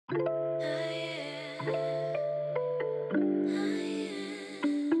Oh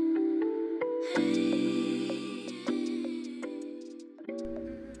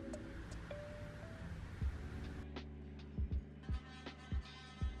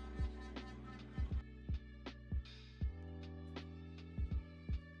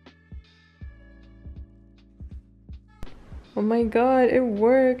my god, it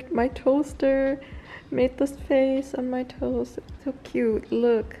worked! My toaster made this face on my toast. It's so cute,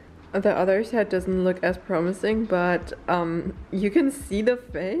 look. The other side doesn't look as promising, but you can see the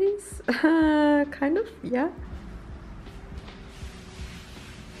face. Kind of, yeah.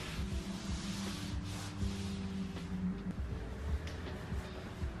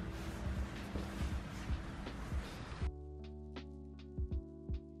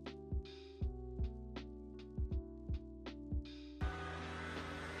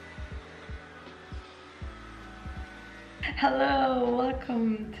 Hello,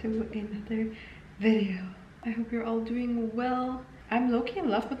 welcome to another video. I hope you're all doing well. I'm low-key in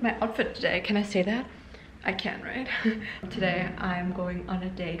love with my outfit today. Can I say that? I can, right? Today I'm going on a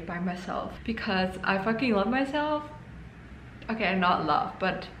date by myself because I fucking love myself. Okay, not love,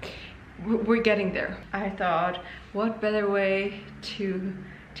 but we're getting there. I thought, what better way to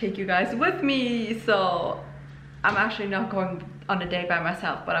take you guys with me? So I'm actually not going on a date by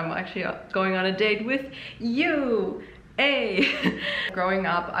myself, but I'm actually going on a date with you. Hey. Growing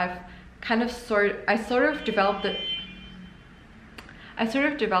up, I sort of developed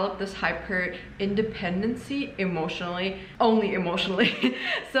this hyper independency emotionally, only emotionally.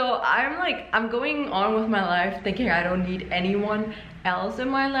 So I'm going on with my life thinking I don't need anyone else in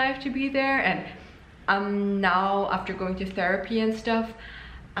my life to be there, and now, after going to therapy and stuff,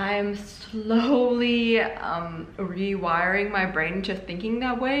 I'm slowly rewiring my brain to thinking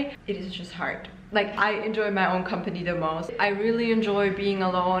that way. It is just hard. Like, I enjoy my own company the most. I really enjoy being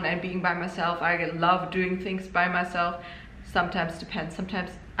alone and being by myself. I love doing things by myself. Sometimes depends.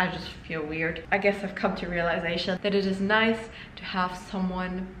 Sometimes I just feel weird. I guess I've come to realization that it is nice to have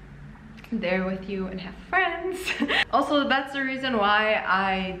someone there with you and have friends. Also, that's the reason why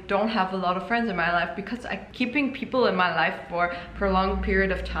I don't have a lot of friends in my life, because keeping people in my life for a prolonged period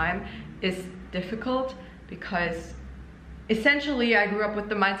of time is difficult, because essentially I grew up with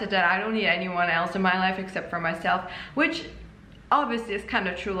the mindset that I don't need anyone else in my life except for myself, which obviously is kind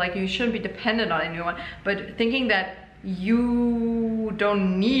of true. Like, you shouldn't be dependent on anyone, but thinking that you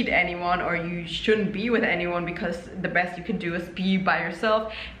don't need anyone or you shouldn't be with anyone because the best you can do is be by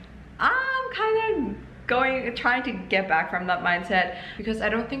yourself, I'm kind of trying to get back from that mindset, because I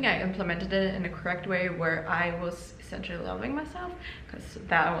don't think I implemented it in a correct way where I was essentially loving myself, because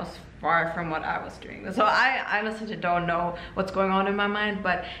that was far from what I was doing. So I honestly don't know what's going on in my mind,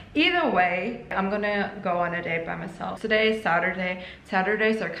 but either way, I'm gonna go on a date by myself. Today is Saturday.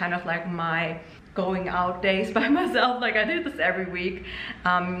 Saturdays are kind of like my going out days by myself. Like, I do this every week.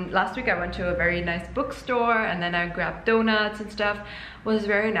 Last week I went to a very nice bookstore and then I grabbed donuts and stuff. It was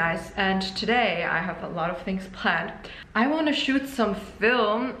very nice. And today I have a lot of things planned. I want to shoot some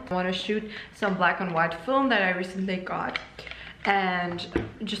film. I want to shoot some black and white film that I recently got, and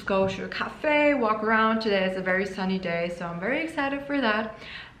just go to a cafe, walk around. Today is a very sunny day, so I'm very excited for that.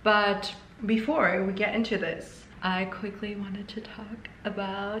 But before we get into this, I quickly wanted to talk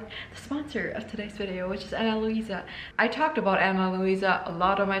about the sponsor of today's video, which is Ana Luisa. I talked about Ana Luisa a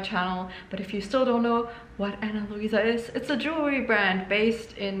lot on my channel, but if you still don't know what Ana Luisa is, it's a jewelry brand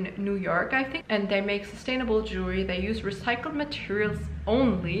based in New York, I think, and they make sustainable jewelry. They use recycled materials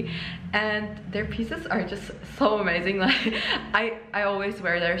only, and their pieces are just so amazing. Like, I always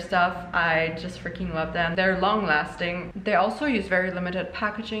wear their stuff. I just freaking love them. They're long lasting. They also use very limited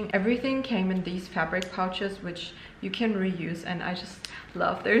packaging. Everything came in these fabric pouches, which you can reuse, and I just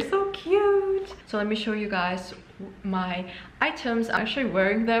love. They're so cute. So let me show you guys my items. I'm actually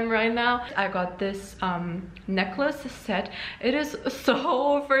wearing them right now. I got this necklace set. It is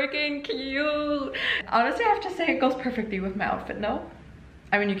so freaking cute. Honestly, I have to say it goes perfectly with my outfit. No,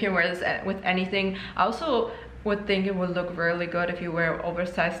 I mean, you can wear this with anything. I also would think it would look really good if you wear an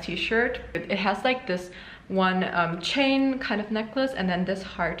oversized t-shirt. It has like this one chain kind of necklace, and then this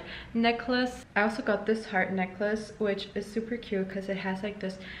heart necklace. I also got this heart necklace, which is super cute because it has like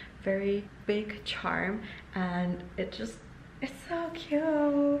this very big charm, and it's so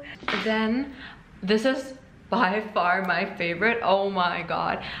cute. Then this is by far my favorite. Oh my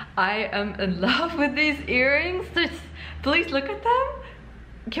god, I am in love with these earrings. Please look at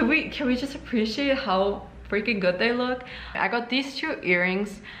them. Can we just appreciate how freaking good they look? I got these two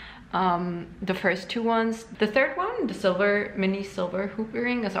earrings, the first two ones. The third one, the silver, mini silver hoop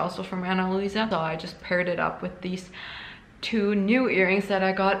earring, is also from Ana Luisa. So I just paired it up with these 2 new earrings that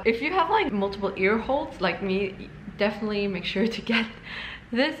I got. If you have like multiple ear holes like me, definitely make sure to get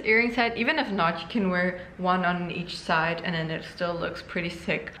this earring set. Even if not, you can wear one on each side and then it still looks pretty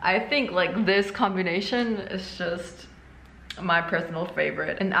sick. I think like this combination is just my personal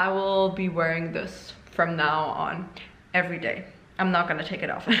favorite, and I will be wearing this from now on every day. I'm not gonna take it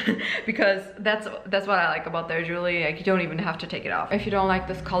off because that's what I like about their jewelry. Like, you don't even have to take it off. If you don't like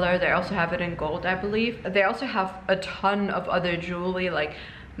this color, they also have it in gold, I believe. They also have a ton of other jewelry, like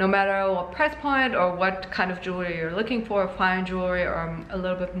no matter what price point or what kind of jewelry you're looking for, fine jewelry or a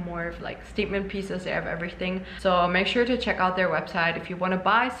little bit more of like statement pieces, they have everything. So make sure to check out their website. If you want to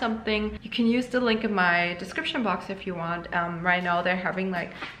buy something, you can use the link in my description box if you want. Right now they're having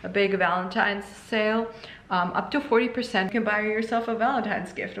like a big Valentine's sale. Up to 40%. You can buy yourself a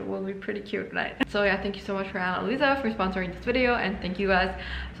Valentine's gift. It will be pretty cute, right? So yeah, thank you so much for Ana Luisa for sponsoring this video, and thank you guys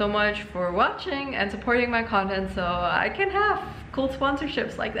so much for watching and supporting my content so I can have cool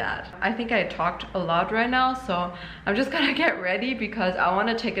sponsorships like that. I think I talked a lot right now, so I'm just gonna get ready because I want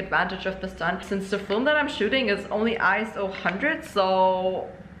to take advantage of the sun since the film that I'm shooting is only ISO 100, so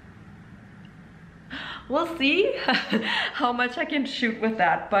we'll see how much I can shoot with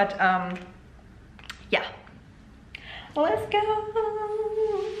that. But yeah, let's go.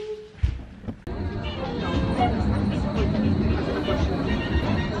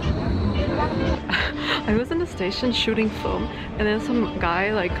 I was in the station shooting film, and then some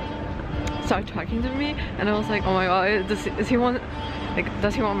guy like started talking to me, and I was like, oh my god, does he want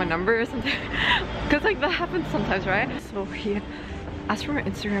my number or something? Because like that happens sometimes, right? So he asked for my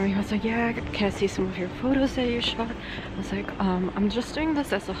Instagram. He was like, yeah, can I see some of your photos that you shot? I was like, I'm just doing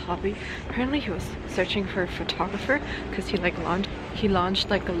this as a hobby. Apparently he was searching for a photographer because he launched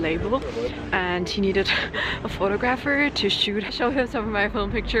like a label and he needed a photographer to show him some of my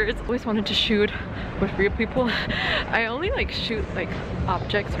film pictures. I always wanted to shoot with real people. I only like shoot like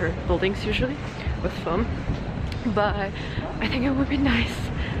objects or buildings usually with film, but I think it would be nice.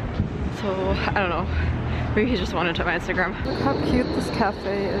 So I don't know, maybe he just wanted to my Instagram. Look how cute this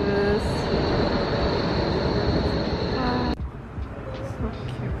cafe is. So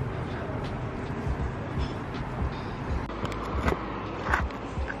cute.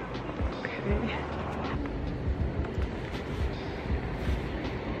 Okay.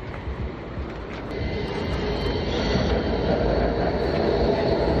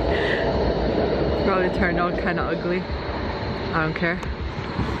 Probably turned out kind of ugly. I don't care.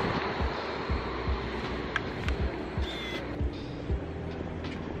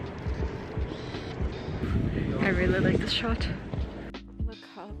 I really like this shot. Look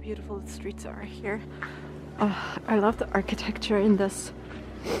how beautiful the streets are here. Oh, I love the architecture in this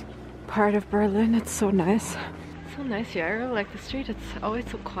part of Berlin. It's so nice. So nice here. I really like the street. It's always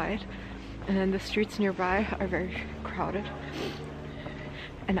so quiet. And then the streets nearby are very crowded.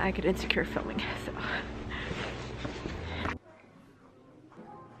 And I get insecure filming, so.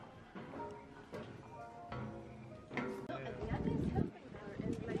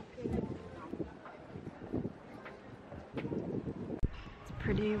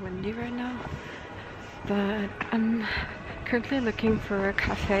 Pretty windy right now, but I'm currently looking for a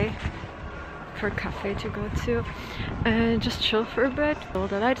cafe to go to and just chill for a bit. Well,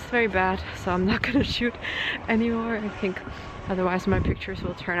 the light is very bad, so I'm not gonna shoot anymore. I think otherwise my pictures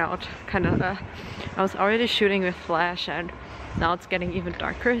will turn out kind of I was already shooting with flash and now it's getting even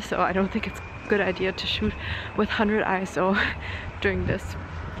darker, so I don't think it's a good idea to shoot with 100 ISO during this.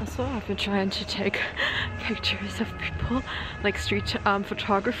 Also, I've been trying to take pictures of people, like street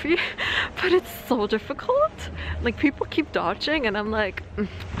photography, but it's so difficult. Like, people keep dodging and I'm like,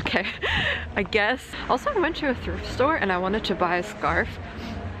 okay, I guess. Also, I went to a thrift store and I wanted to buy a scarf,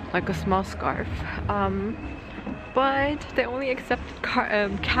 like a small scarf, but they only accepted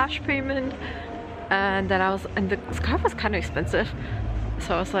cash payment, and then the scarf was kind of expensive,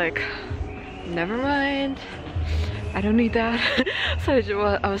 so I was like, never mind. I don't need that. So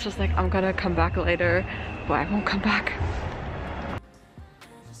I was just like, I'm gonna come back later, but I won't come back.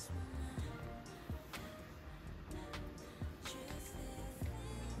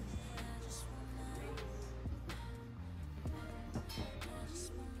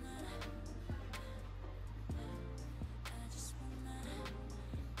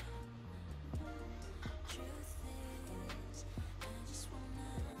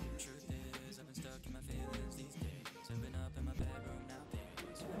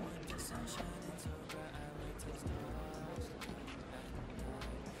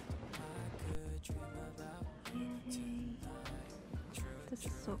 This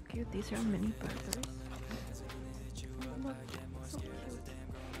is so cute. These are mini burgers. Look, so cute.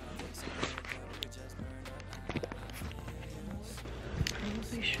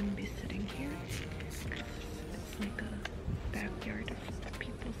 shouldn't be sitting here because it's like a backyard of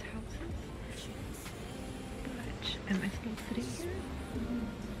people's houses. But am I still sitting here?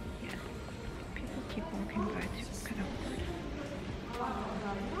 Yes. People keep walking by too. It's kind of weird.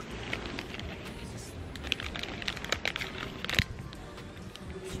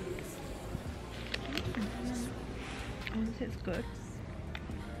 Honestly, it's good.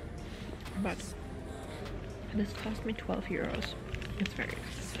 But this cost me 12 euros. It's very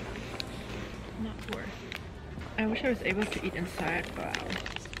expensive. Not worth. I wish I was able to eat inside, but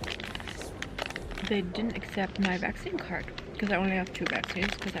they didn't accept my vaccine card because I only have 2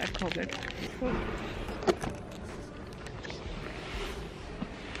 vaccines because I have COVID.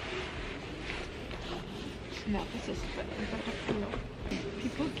 No, this is better.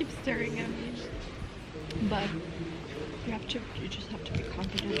 People keep staring at me, but you just have to be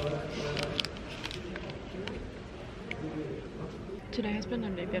confident. Today has been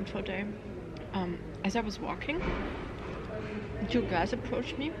an eventful day. As I was walking, 2 guys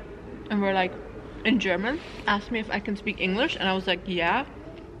approached me and were like, in German, asked me if I can speak English, and I was like, yeah.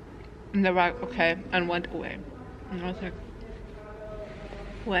 And they were like, okay, and went away. And I was like,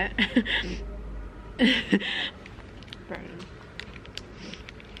 what? Brian.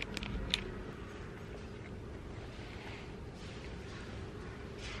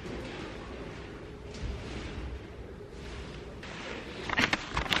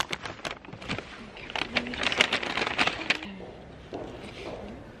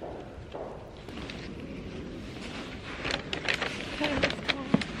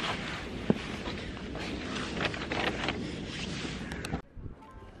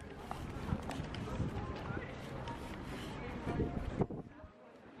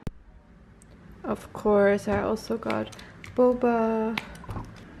 Of course, I also got boba.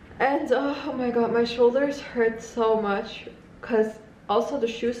 And oh my god, my shoulders hurt so much because also the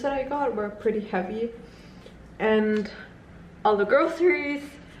shoes that I got were pretty heavy. And all the groceries.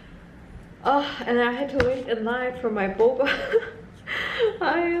 Oh, and I had to wait in line for my boba.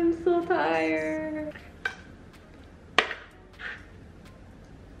 I am so tired.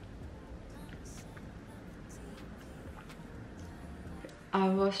 I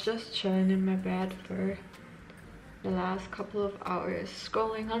was just chilling in my bed for the last couple of hours,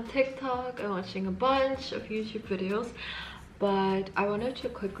 scrolling on TikTok and watching a bunch of YouTube videos. But I wanted to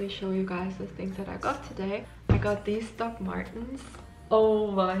quickly show you guys the things that I got today. I got these Doc Martens.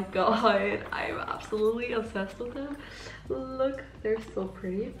 Oh my god, I'm absolutely obsessed with them. Look, they're so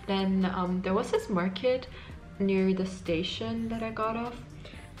pretty. Then there was this market near the station that I got off,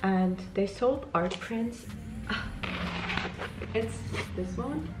 and they sold art prints. It's this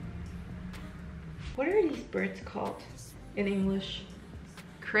one. What are these birds called in English?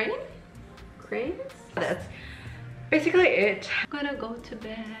 Crane? Cranes? That's basically it. I'm gonna go to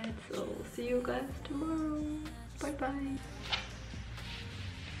bed, so see you guys tomorrow. Bye bye.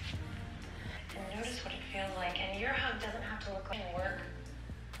 And notice what it feels like. And your hug doesn't have to look like work.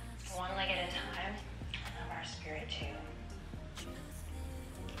 One leg at a time. And of our spirit too.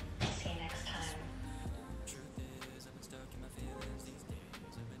 See you next time.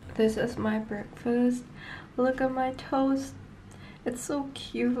 This is my breakfast. Look at my toast. It's so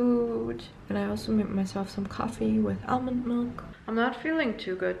cute. And I also made myself some coffee with almond milk. I'm not feeling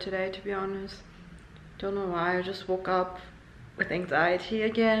too good today, to be honest. Don't know why. I just woke up with anxiety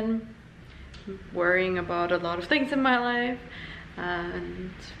again, worrying about a lot of things in my life.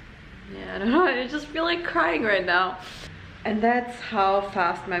 And yeah, I don't know. I just feel like crying right now. And that's how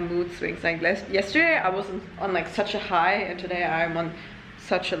fast my mood swings. Like yesterday I was on like such a high, and today I'm on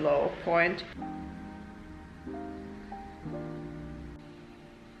such a low point.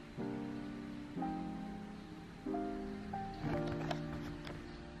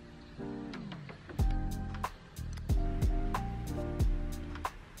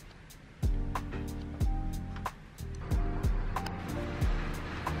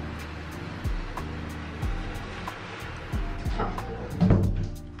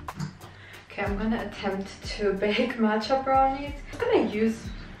 Okay, I'm gonna attempt to bake matcha brownies. I'm gonna use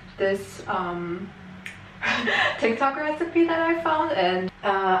this TikTok recipe that I found, and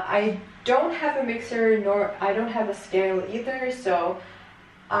I don't have a mixer, nor I don't have a scale either, so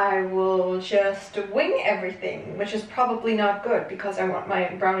I will just wing everything, which is probably not good because I want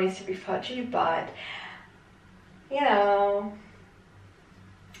my brownies to be fudgy, but you know,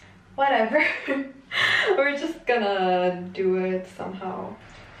 whatever. We're just gonna do it somehow.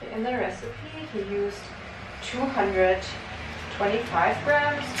 In the recipe he used 225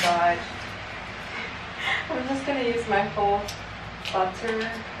 grams, but I'm just gonna use my whole butter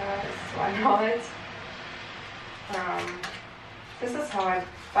because why not? This is how I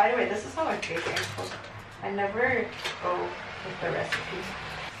By the way, this is how I bake and cook. I never go with the recipe.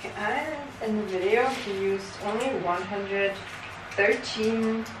 Okay, in the video he used only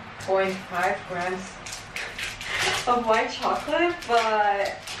 113.5 grams of white chocolate,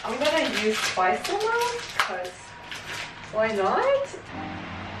 but I'm gonna use twice the amount because why not?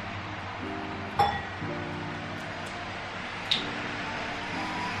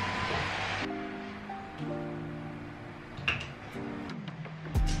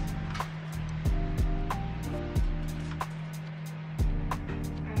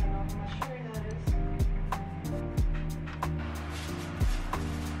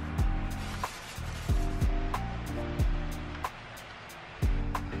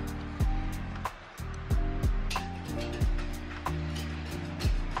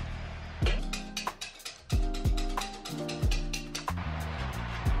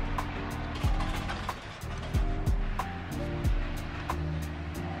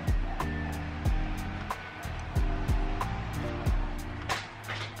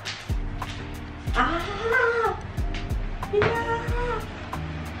 Ah! Yeah!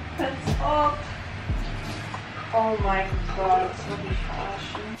 That's up! Oh my god, so die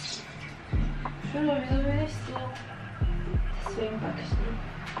verarschen. Schön, wieso will ich so? Deswegen backe ich nie.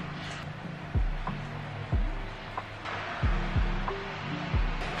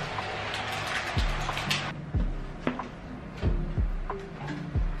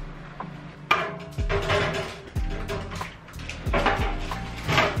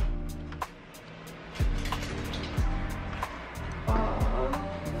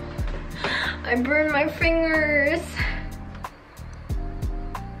 I burned my fingers.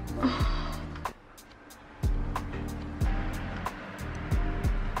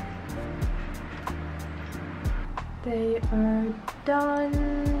 They are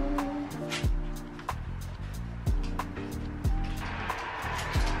done.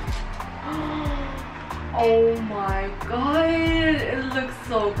 Oh my god, it looks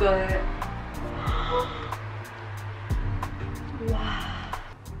so good. Wow.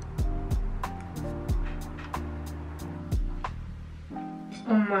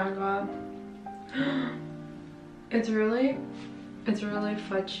 Oh my god. It's really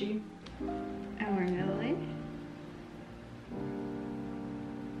fudgy. Oh really?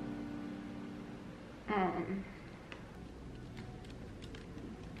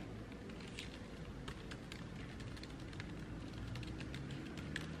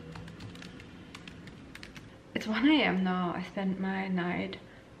 It's 1 AM now. I spent my night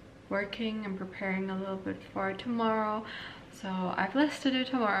working and preparing a little bit for tomorrow. So I have less to do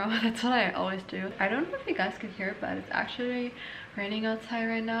tomorrow. That's what I always do. I don't know if you guys can hear it, but it's actually raining outside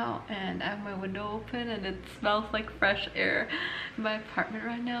right now and I have my window open and it smells like fresh air in my apartment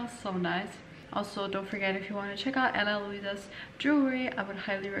right now. So nice. Also, don't forget, if you want to check out Ana Luisa's jewelry, I would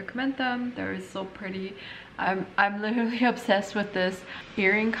highly recommend them. They're so pretty. I'm literally obsessed with this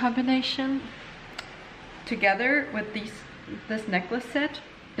earring combination together with this necklace set.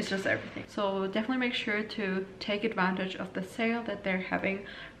 It's just everything. So definitely make sure to take advantage of the sale that they're having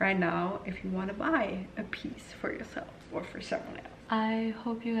right now if you want to buy a piece for yourself or for someone else. I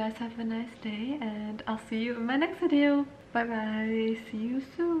hope you guys have a nice day and I'll see you in my next video. Bye bye. See you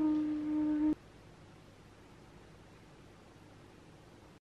soon.